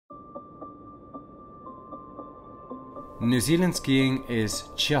New Zealand skiing is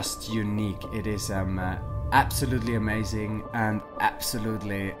just unique. It is absolutely amazing and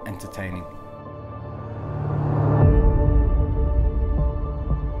absolutely entertaining.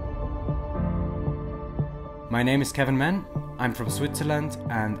 My name is Kevin Mann, I'm from Switzerland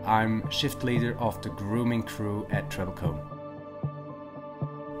and I'm shift leader of the grooming crew at Treble Cone.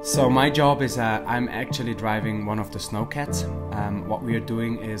 So my job is I'm actually driving one of the snowcats. What we are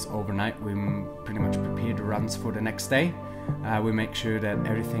doing is overnight we pretty much prepare the runs for the next day. We make sure that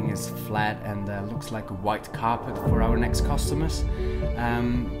everything is flat and looks like a white carpet for our next customers.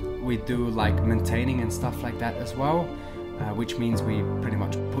 We do like maintaining and stuff like that as well, which means we pretty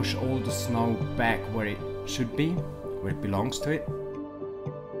much push all the snow back where it should be, where it belongs to it.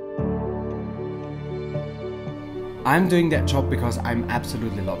 I'm doing that job because I'm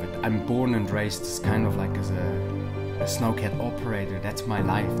absolutely love it. I'm born and raised as kind of like as a snowcat operator. That's my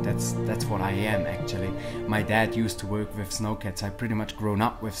life. That's what I am actually. My dad used to work with snowcats. I pretty much grown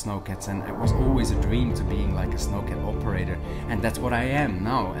up with snowcats, and it was always a dream to being like a snowcat operator. And that's what I am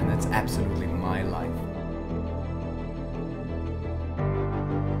now, and that's absolutely my life.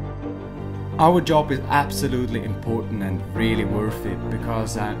 Our job is absolutely important and really worth it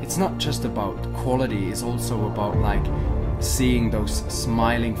because it's not just about quality, it's also about like seeing those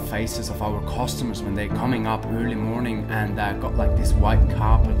smiling faces of our customers when they're coming up early morning and got like this white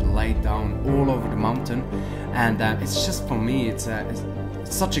carpet laid down all over the mountain. And it's just, for me, it's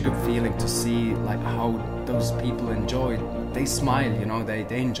such a good feeling to see like how those people enjoy it. They smile, you know, they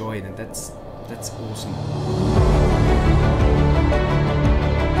enjoy it, and that's awesome.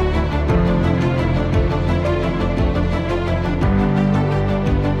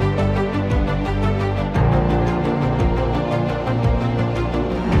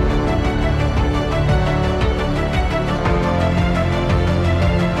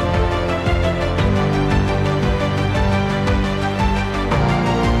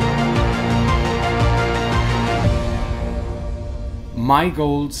 My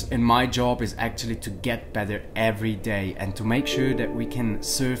goals in my job is actually to get better every day and to make sure that we can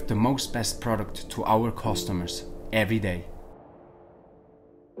serve the most best product to our customers every day.